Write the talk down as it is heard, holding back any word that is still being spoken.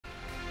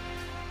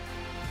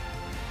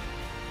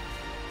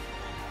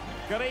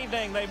Good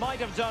evening. They might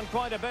have done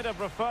quite a bit of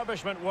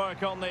refurbishment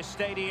work on this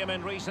stadium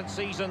in recent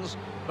seasons,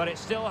 but it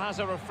still has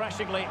a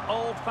refreshingly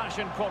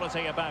old-fashioned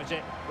quality about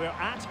it. We're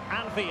at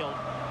Anfield.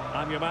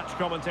 I'm your match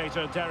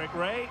commentator, Derek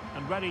Ray,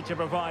 and ready to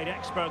provide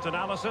expert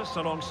analysis.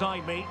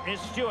 Alongside me is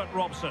Stuart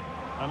Robson.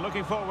 And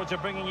looking forward to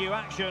bringing you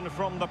action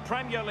from the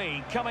Premier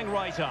League coming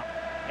right up.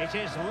 It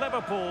is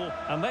Liverpool,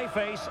 and they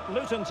face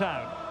Luton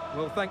Town.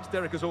 Well, thanks,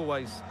 Derek, as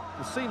always.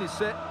 The scene is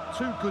set,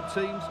 two good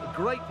teams, a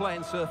great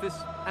playing surface,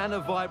 and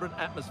a vibrant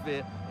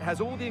atmosphere. It has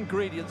all the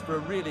ingredients for a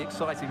really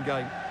exciting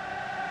game.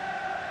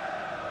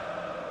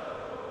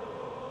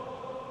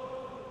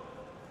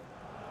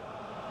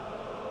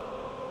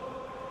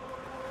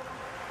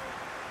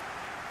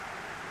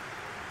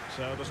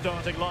 So the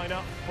starting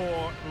lineup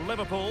for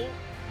Liverpool.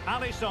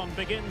 Alisson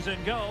begins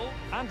in goal.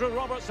 Andrew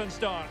Robertson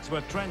starts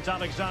with Trent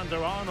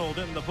Alexander-Arnold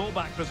in the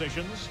fullback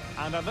positions.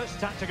 And in this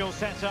tactical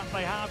setup,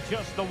 they have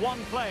just the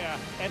one player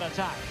in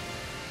attack.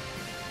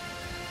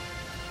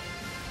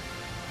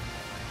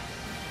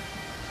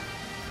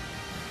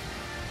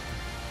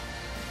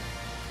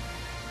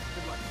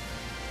 Good luck.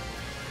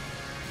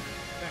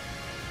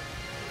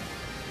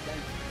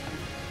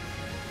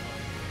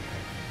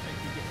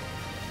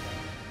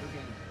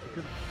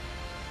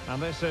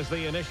 And this is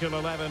the initial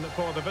 11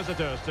 for the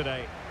visitors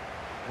today.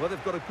 Well,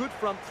 they've got a good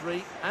front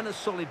three and a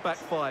solid back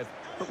five.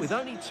 But with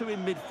only two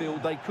in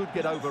midfield, they could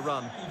get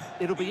overrun.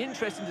 It'll be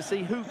interesting to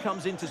see who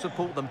comes in to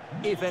support them,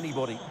 if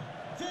anybody.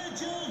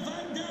 Virgil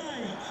van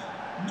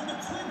Dijk. Number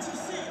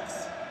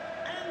 26,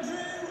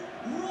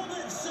 Andrew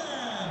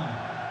Robertson.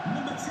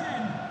 Number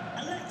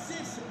 10,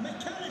 Alexis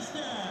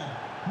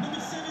McAllister. Number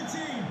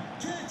 17,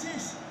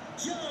 Curtis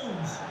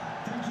Jones.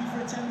 Thank you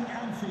for attending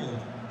Anfield.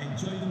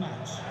 Enjoy the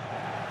match.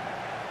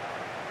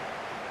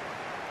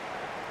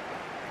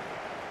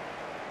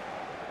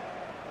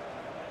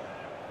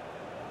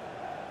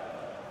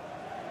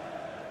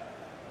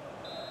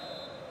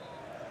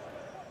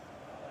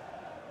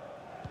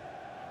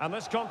 And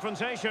this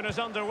confrontation is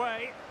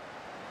underway.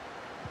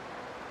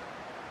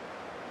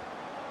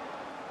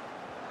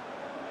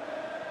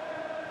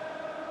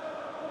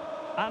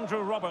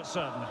 Andrew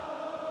Robertson.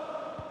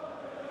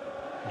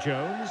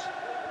 Jones.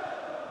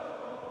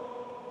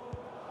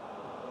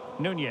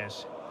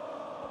 Nunez.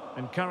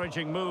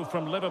 Encouraging move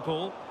from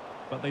Liverpool,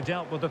 but they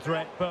dealt with the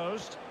threat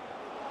posed.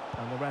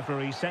 And the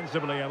referee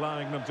sensibly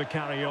allowing them to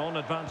carry on,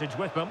 advantage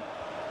with them.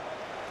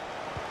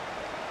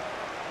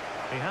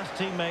 He has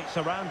teammates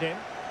around him.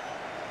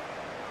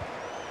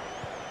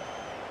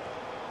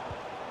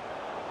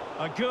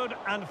 A good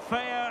and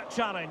fair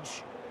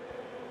challenge.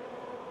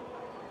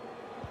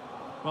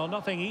 Well,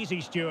 nothing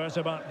easy, Stuart,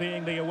 about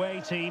being the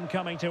away team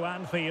coming to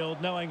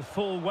Anfield, knowing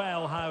full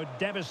well how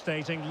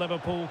devastating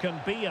Liverpool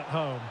can be at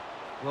home.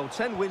 Well,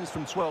 10 wins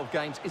from 12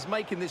 games is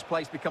making this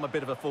place become a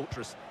bit of a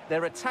fortress.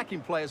 Their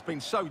attacking play has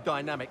been so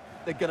dynamic,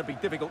 they're going to be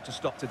difficult to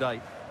stop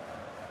today.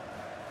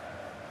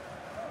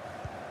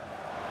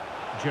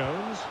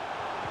 Jones.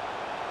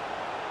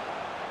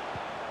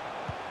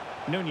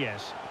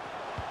 Nunez.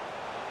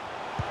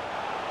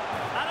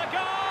 And a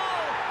goal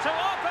to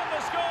open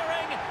the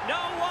scoring.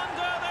 No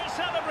wonder they're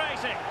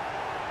celebrating.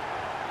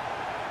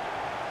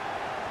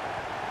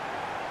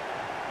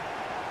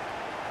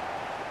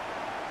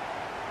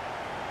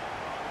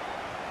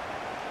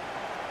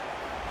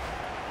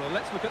 Well,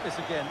 let's look at this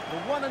again. The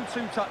 1- and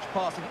 2-touch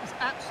passing is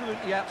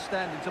absolutely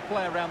outstanding to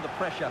play around the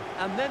pressure.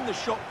 And then the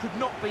shot could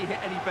not be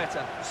hit any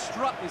better.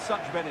 Struck with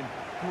such venom.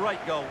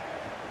 Great goal.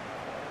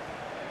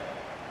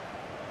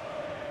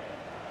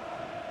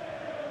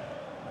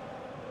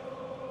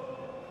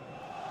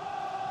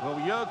 Well,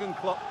 Jurgen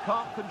Klopp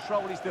can't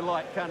control his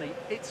delight, can he?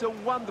 It's a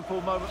wonderful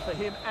moment for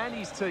him and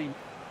his team.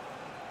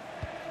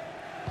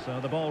 So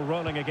the ball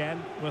rolling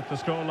again with the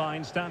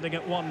scoreline standing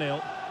at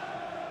 1-0.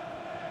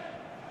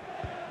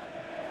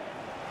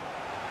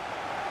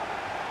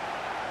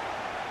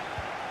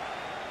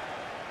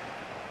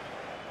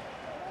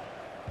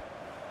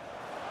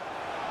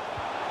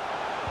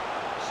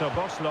 So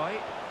Bosley.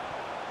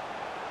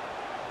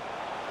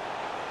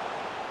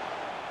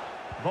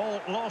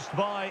 Ball lost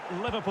by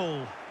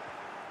Liverpool.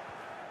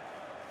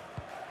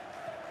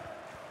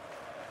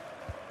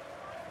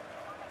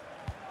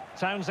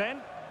 Townsend.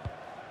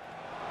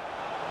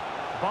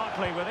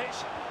 Barkley with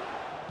it.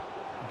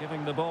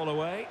 Giving the ball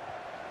away.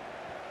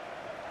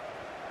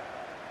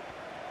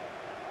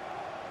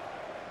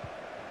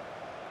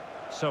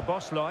 So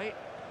Bosley.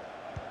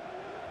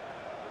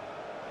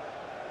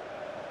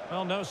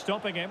 Well, no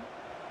stopping him.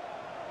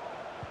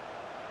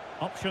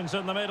 Options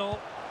in the middle.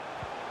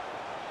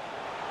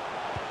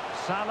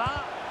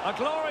 Salah. A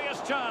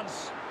glorious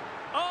chance.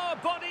 Oh,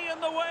 body in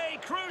the way,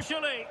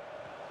 crucially.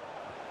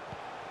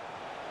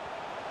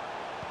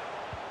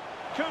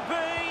 Could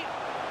be.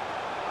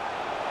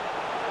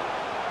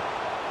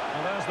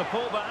 And there's the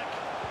pullback.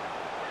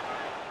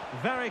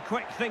 Very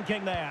quick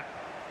thinking there.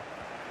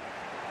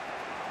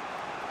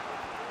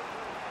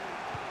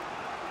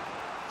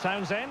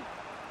 Townsend.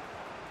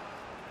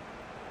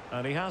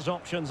 And he has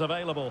options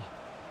available.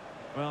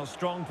 Well,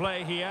 strong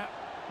play here.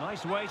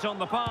 Nice weight on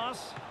the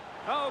pass.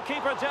 Oh,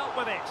 keeper dealt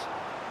with it.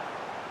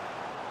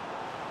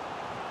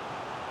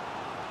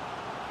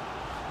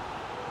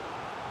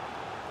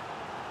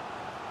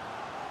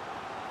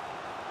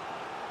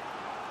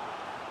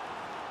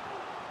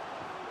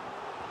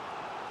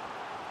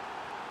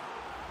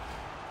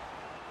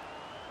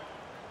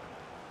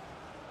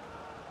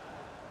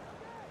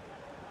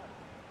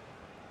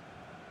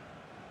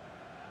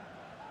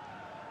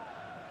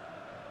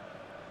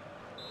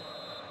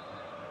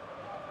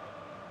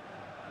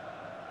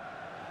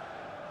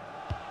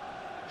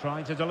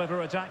 Trying to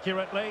deliver it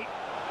accurately.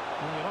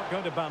 Well, you're not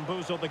going to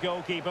bamboozle the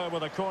goalkeeper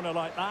with a corner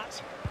like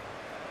that.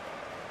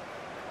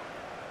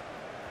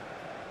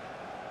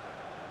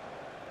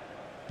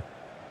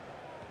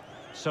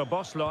 So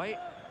Bosloy.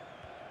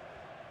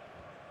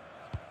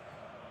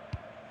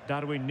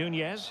 Darwin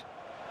Nunez.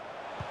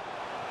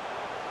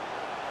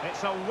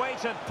 It's a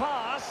weighted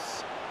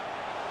pass.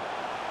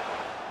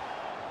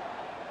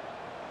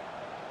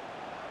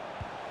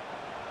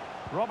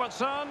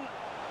 Robertson.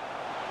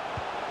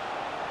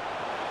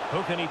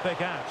 Who can he pick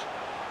out?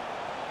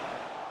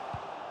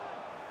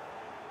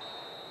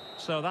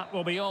 So that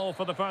will be all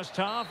for the first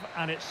half,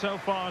 and it's so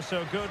far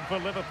so good for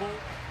Liverpool.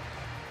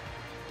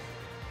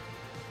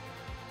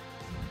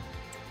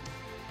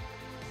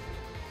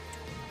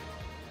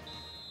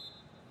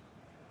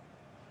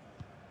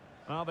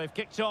 Well, they've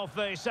kicked off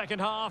the second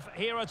half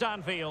here at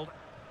Anfield.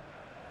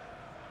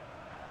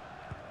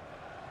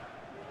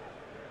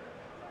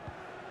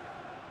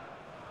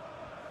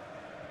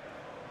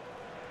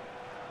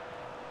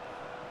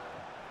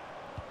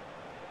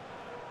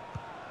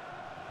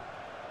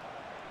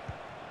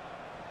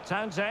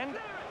 Townsend.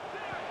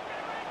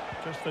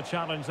 Just the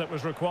challenge that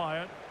was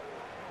required.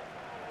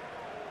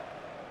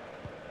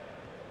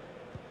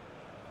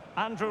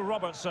 Andrew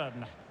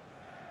Robertson.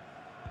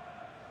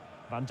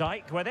 Van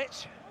Dijk with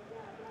it.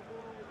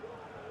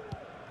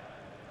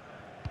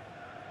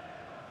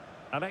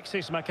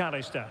 Alexis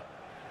McAllister.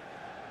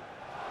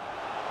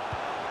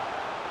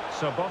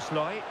 So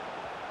Bosloy.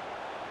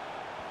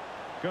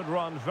 Good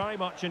run, very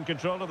much in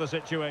control of the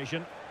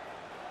situation.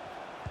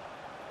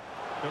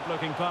 Good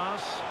looking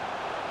pass.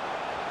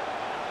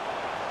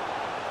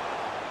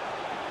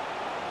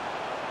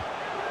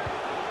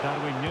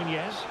 Darwin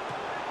Nunez.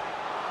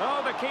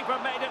 Oh, the keeper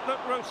made it look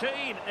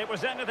routine. It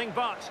was anything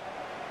but.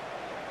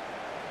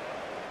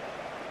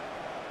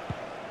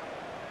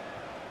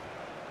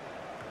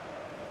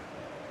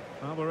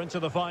 Well, we're into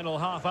the final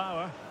half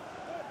hour.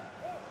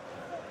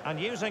 And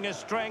using his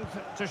strength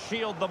to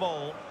shield the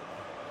ball.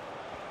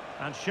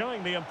 And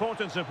showing the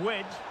importance of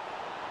width.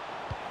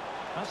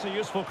 That's a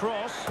useful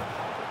cross.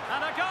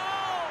 And a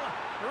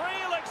goal!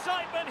 Real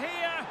excitement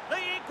here. The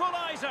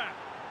equaliser.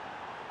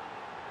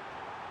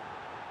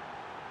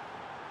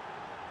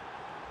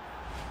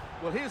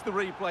 Well, here's the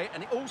replay,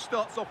 and it all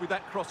starts off with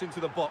that cross into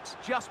the box,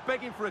 just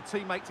begging for a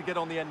teammate to get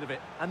on the end of it.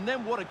 And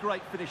then what a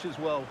great finish as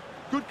well.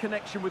 Good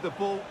connection with the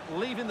ball,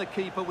 leaving the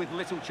keeper with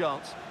little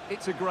chance.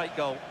 It's a great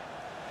goal.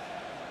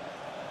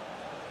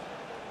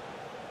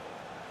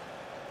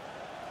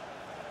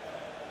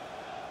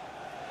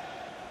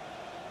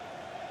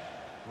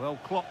 Well,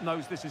 Klopp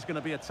knows this is going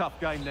to be a tough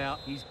game now.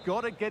 He's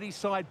got to get his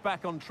side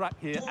back on track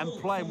here and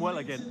play him well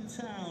again.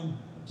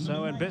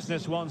 So in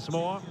business once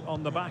more,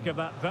 on the back of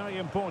that very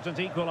important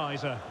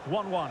equaliser.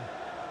 1-1.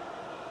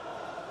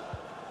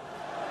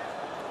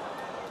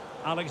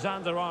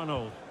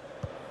 Alexander-Arnold.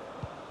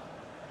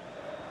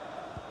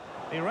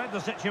 He read the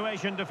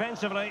situation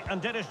defensively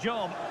and did his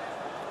job.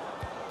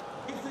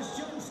 If there's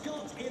John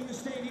Scott in the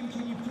stadium,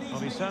 can you please...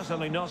 Well, he's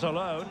certainly not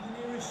alone.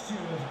 The nearest steward.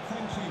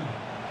 Thank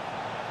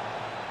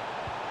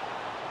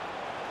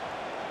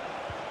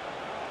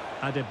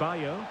you.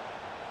 Adebayo.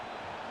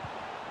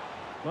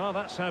 Well,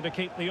 that's how to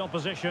keep the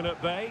opposition at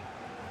bay.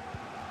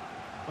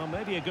 Well,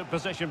 maybe a good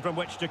position from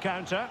which to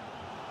counter.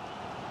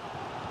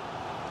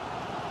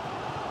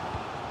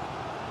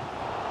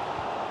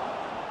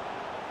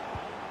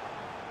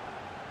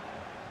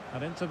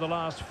 And into the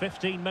last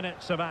 15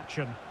 minutes of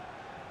action.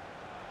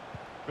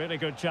 Really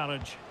good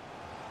challenge.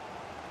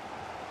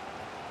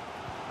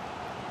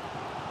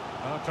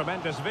 Oh,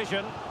 tremendous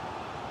vision.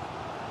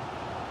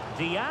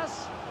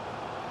 Diaz.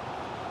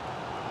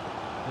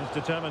 His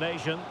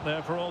determination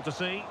there for all to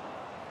see.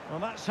 Well,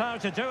 that's how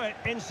to do it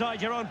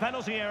inside your own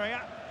penalty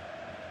area.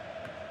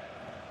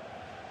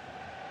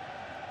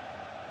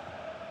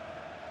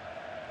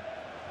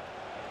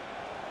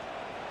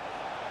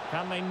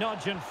 Can they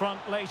nudge in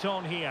front late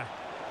on here?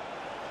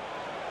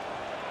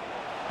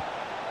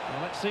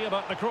 Well, let's see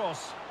about the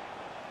cross.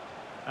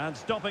 And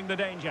stopping the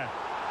danger.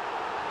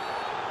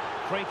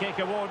 Free kick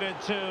awarded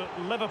to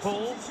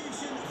Liverpool.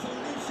 Substitution for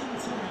Luton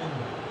Town.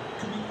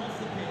 Coming off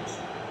the pitch,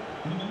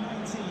 number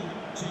 19,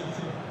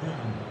 Jacob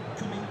Brown.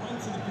 Coming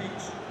onto the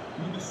pitch,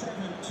 number 7,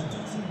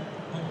 Chidozie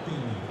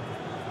Ogbene.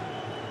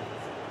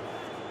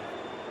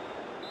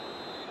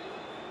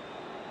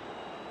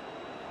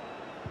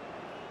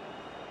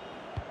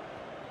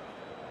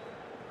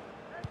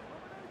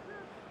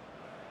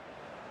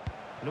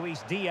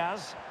 Luis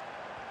Diaz.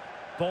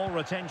 Ball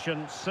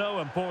retention so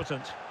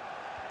important.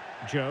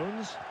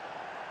 Jones.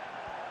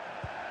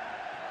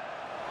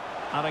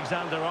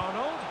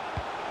 Alexander-Arnold.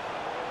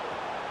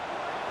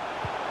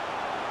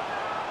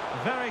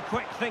 Very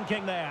quick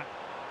thinking there.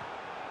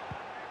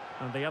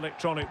 And the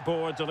electronic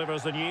board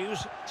delivers the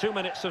news. 2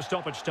 minutes of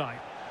stoppage time.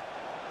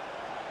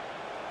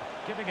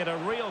 Giving it a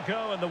real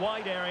go in the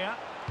wide area.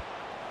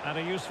 And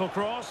a useful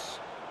cross.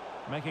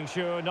 Making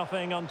sure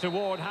nothing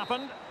untoward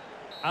happened.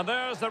 And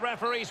there's the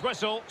referee's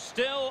whistle.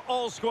 Still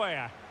all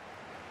square.